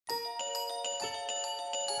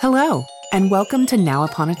Hello, and welcome to Now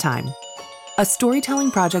Upon a Time, a storytelling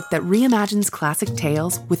project that reimagines classic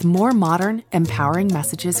tales with more modern, empowering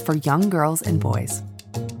messages for young girls and boys.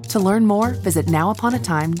 To learn more, visit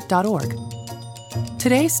nowuponatime.org.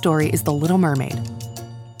 Today's story is The Little Mermaid,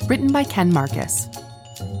 written by Ken Marcus,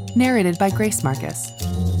 narrated by Grace Marcus.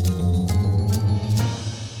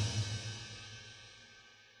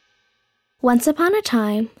 Once upon a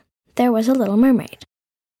time, there was a little mermaid.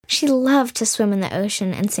 She loved to swim in the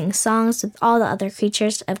ocean and sing songs with all the other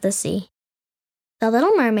creatures of the sea. The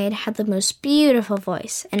little mermaid had the most beautiful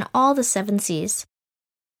voice in all the 7 seas.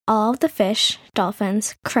 All of the fish,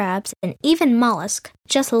 dolphins, crabs, and even mollusks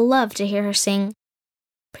just loved to hear her sing,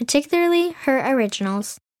 particularly her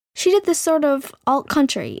originals. She did this sort of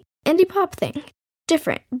alt-country, indie pop thing,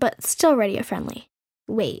 different but still radio-friendly.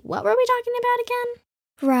 Wait, what were we talking about again?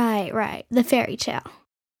 Right, the fairy tale.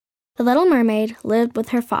 The little mermaid lived with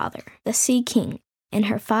her father, the Sea King, and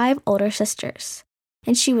her 5 older sisters,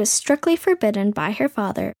 and she was strictly forbidden by her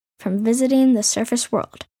father from visiting the surface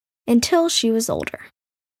world until she was older.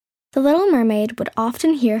 The little mermaid would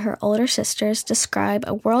often hear her older sisters describe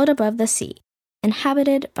a world above the sea,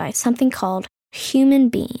 inhabited by something called human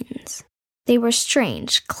beings. They were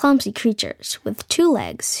strange, clumsy creatures with 2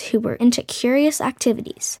 legs who were into curious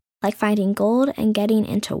activities, like finding gold and getting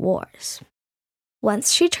into wars.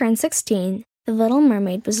 Once she turned 16, the little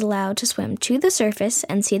mermaid was allowed to swim to the surface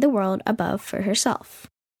and see the world above for herself.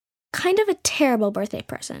 Kind of a terrible birthday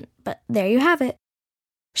present, but there you have it.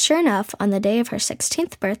 Sure enough, on the day of her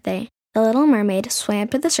 16th birthday, the little mermaid swam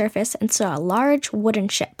to the surface and saw a large wooden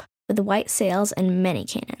ship with white sails and many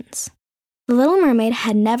cannons. The little mermaid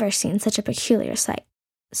had never seen such a peculiar sight,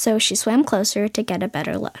 so she swam closer to get a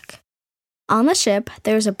better look. On the ship,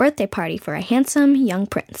 there was a birthday party for a handsome young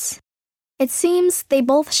prince. It seems they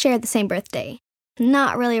both shared the same birthday.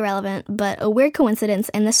 Not really relevant, but a weird coincidence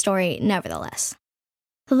in the story nevertheless.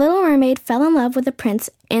 The little mermaid fell in love with the prince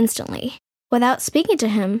instantly, without speaking to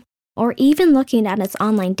him or even looking at his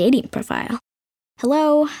online dating profile.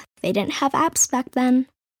 Hello, they didn't have apps back then.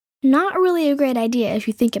 Not really a great idea if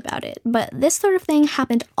you think about it, but this sort of thing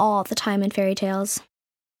happened all the time in fairy tales.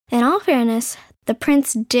 In all fairness, the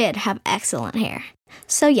prince did have excellent hair.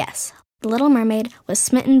 So yes, the little mermaid was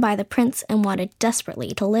smitten by the prince and wanted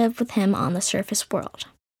desperately to live with him on the surface world.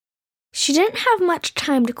 She didn't have much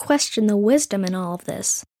time to question the wisdom in all of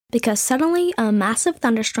this, because suddenly a massive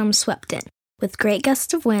thunderstorm swept in, with great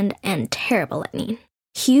gusts of wind and terrible lightning.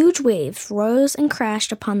 Huge waves rose and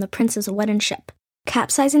crashed upon the prince's wooden ship,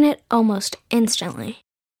 capsizing it almost instantly.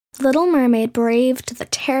 The little mermaid braved the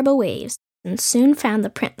terrible waves and soon found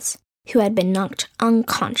the prince, who had been knocked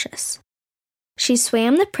unconscious. She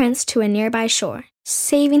swam the prince to a nearby shore,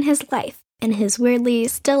 saving his life and his weirdly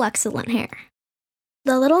still excellent hair.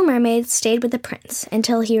 The little mermaid stayed with the prince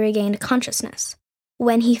until he regained consciousness.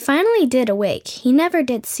 When he finally did awake, he never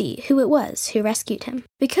did see who it was who rescued him,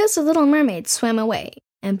 because the little mermaid swam away,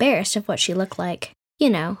 embarrassed of what she looked like. You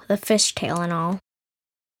know, the fishtail and all.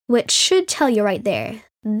 Which should tell you right there,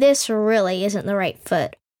 this really isn't the right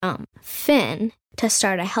fin to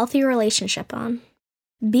start a healthy relationship on.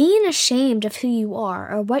 Being ashamed of who you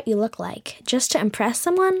are or what you look like just to impress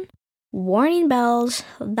someone? Warning bells,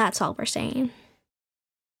 that's all we're saying.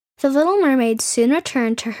 The little mermaid soon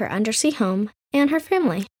returned to her undersea home and her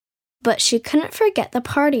family. But she couldn't forget the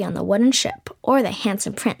party on the wooden ship or the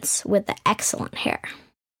handsome prince with the excellent hair.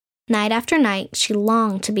 Night after night, she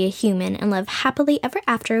longed to be a human and live happily ever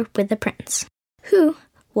after with the prince, who,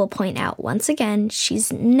 we'll point out once again,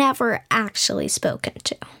 she's never actually spoken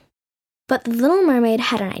to. But the little mermaid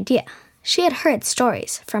had an idea. She had heard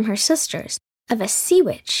stories from her sisters of a sea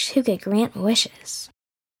witch who could grant wishes.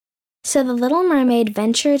 So the little mermaid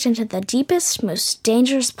ventured into the deepest, most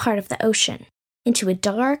dangerous part of the ocean, into a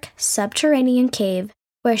dark, subterranean cave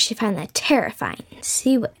where she found the terrifying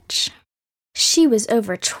sea witch. She was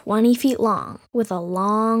over 20 feet long, with a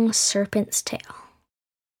long serpent's tail.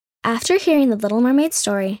 After hearing the little mermaid's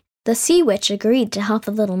story, the sea witch agreed to help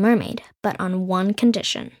the little mermaid, but on one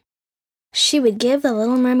condition. She would give the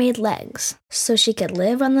little mermaid legs so she could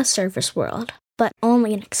live on the surface world, but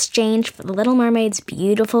only in exchange for the little mermaid's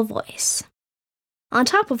beautiful voice. On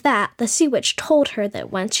top of that, the sea witch told her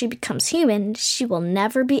that once she becomes human, she will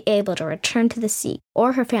never be able to return to the sea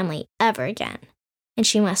or her family ever again, and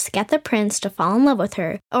she must get the prince to fall in love with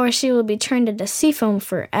her or she will be turned into sea foam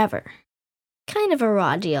forever. Kind of a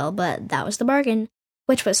raw deal, but that was the bargain,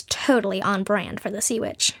 which was totally on brand for the sea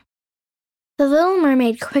witch. The little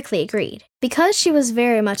mermaid quickly agreed, because she was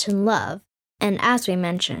very much in love, and as we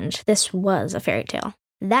mentioned, this was a fairy tale.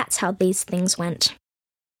 That's how these things went.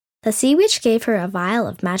 The sea witch gave her a vial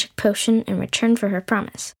of magic potion in return for her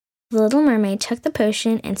promise. The little mermaid took the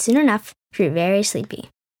potion and soon enough grew very sleepy.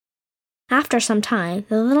 After some time,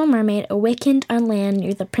 the little mermaid awakened on land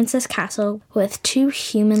near the princess' castle with 2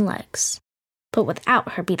 human legs, but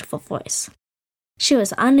without her beautiful voice. She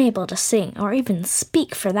was unable to sing or even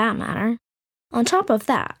speak for that matter. On top of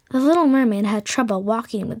that, the little mermaid had trouble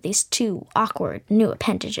walking with these 2 awkward new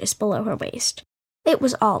appendages below her waist. It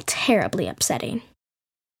was all terribly upsetting.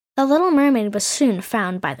 The little mermaid was soon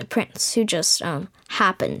found by the prince, who just,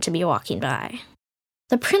 happened to be walking by.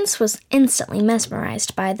 The prince was instantly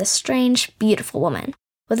mesmerized by the strange, beautiful woman,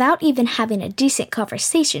 without even having a decent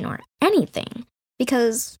conversation or anything,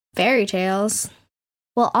 because fairy tales.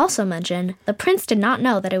 We'll also mention, the prince did not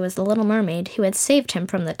know that it was the little mermaid who had saved him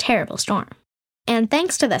from the terrible storm. And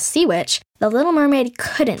thanks to the sea witch, the little mermaid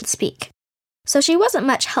couldn't speak, so she wasn't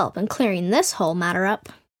much help in clearing this whole matter up.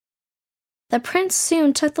 The prince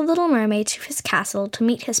soon took the little mermaid to his castle to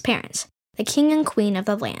meet his parents, the king and queen of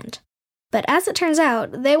the land. But as it turns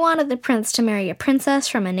out, they wanted the prince to marry a princess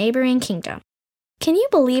from a neighboring kingdom. Can you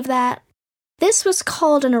believe that? This was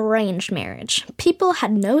called an arranged marriage. People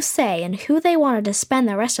had no say in who they wanted to spend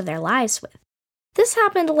the rest of their lives with. This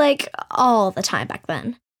happened all the time back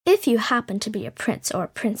then, if you happened to be a prince or a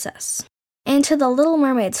princess. And to the little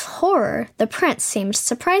mermaid's horror, the prince seemed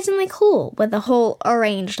surprisingly cool with the whole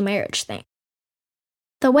arranged marriage thing.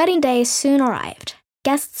 The wedding day soon arrived.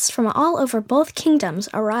 Guests from all over both kingdoms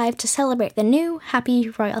arrived to celebrate the new, happy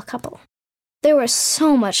royal couple. There was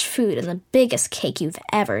so much food and the biggest cake you've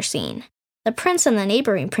ever seen. The prince and the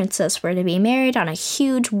neighboring princess were to be married on a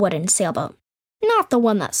huge wooden sailboat. Not the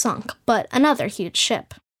one that sunk, but another huge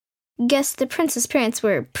ship. Guess the prince's parents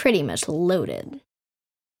were pretty much loaded.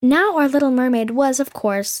 Now our little mermaid was, of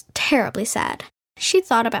course, terribly sad. She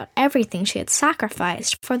thought about everything she had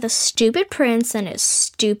sacrificed for the stupid prince and his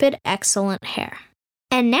stupid, excellent hair.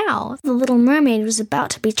 And now, the little mermaid was about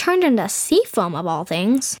to be turned into sea foam of all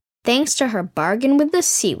things, thanks to her bargain with the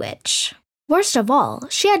sea witch. Worst of all,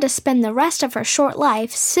 she had to spend the rest of her short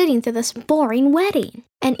life sitting through this boring wedding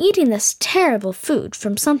and eating this terrible food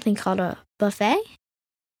from something called a buffet.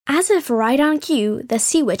 As if right on cue, the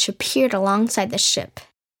sea witch appeared alongside the ship.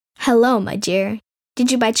 "Hello, my dear.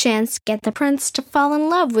 Did you by chance get the prince to fall in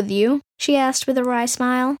love with you?" she asked with a wry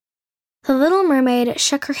smile. The little mermaid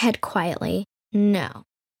shook her head quietly. "No."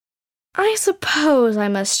 "I suppose I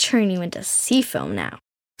must turn you into sea foam now,"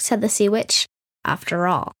 said the sea witch. "After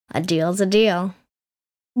all, a deal's a deal."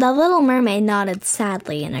 The little mermaid nodded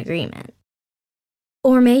sadly in agreement.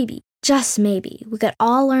 "Or maybe, just maybe, we could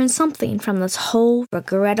all learn something from this whole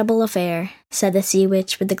regrettable affair," said the sea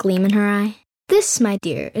witch with a gleam in her eye. "This, my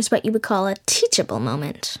dear, is what you would call a teachable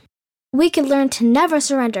moment. We could learn to never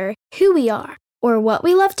surrender who we are or what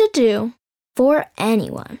we love to do for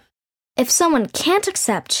anyone. If someone can't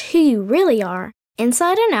accept who you really are,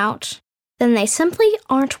 inside and out, then they simply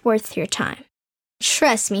aren't worth your time.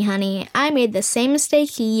 Trust me, honey, I made the same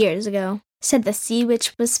mistake years ago," said the sea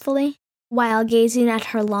witch wistfully, while gazing at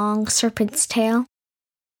her long serpent's tail.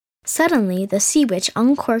 Suddenly, the sea witch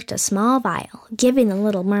uncorked a small vial, giving the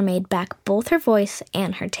little mermaid back both her voice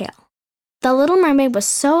and her tail. The little mermaid was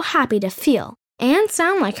so happy to feel and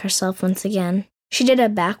sound like herself once again. She did a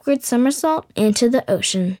backward somersault into the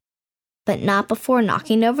ocean, but not before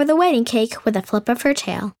knocking over the wedding cake with a flip of her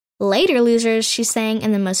tail. "Later, losers," she sang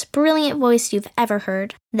in the most brilliant voice you've ever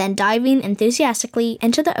heard, then diving enthusiastically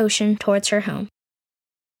into the ocean towards her home.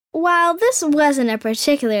 While this wasn't a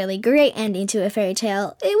particularly great ending to a fairy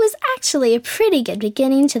tale, it was actually a pretty good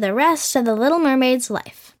beginning to the rest of the Little Mermaid's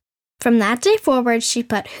life. From that day forward, she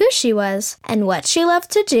put who she was and what she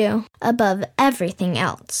loved to do above everything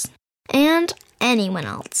else. And anyone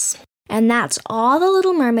else. And that's all the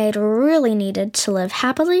Little Mermaid really needed to live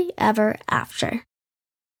happily ever after.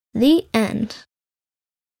 The end.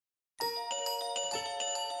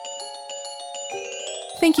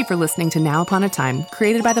 Thank you for listening to Now Upon a Time,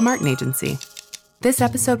 created by the Martin Agency. This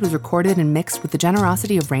episode was recorded and mixed with the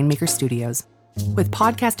generosity of Rainmaker Studios, with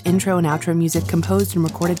podcast intro and outro music composed and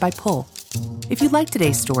recorded by Pull. If you like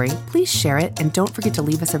today's story, please share it and don't forget to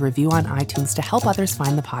leave us a review on iTunes to help others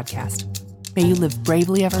find the podcast. May you live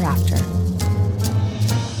bravely ever after.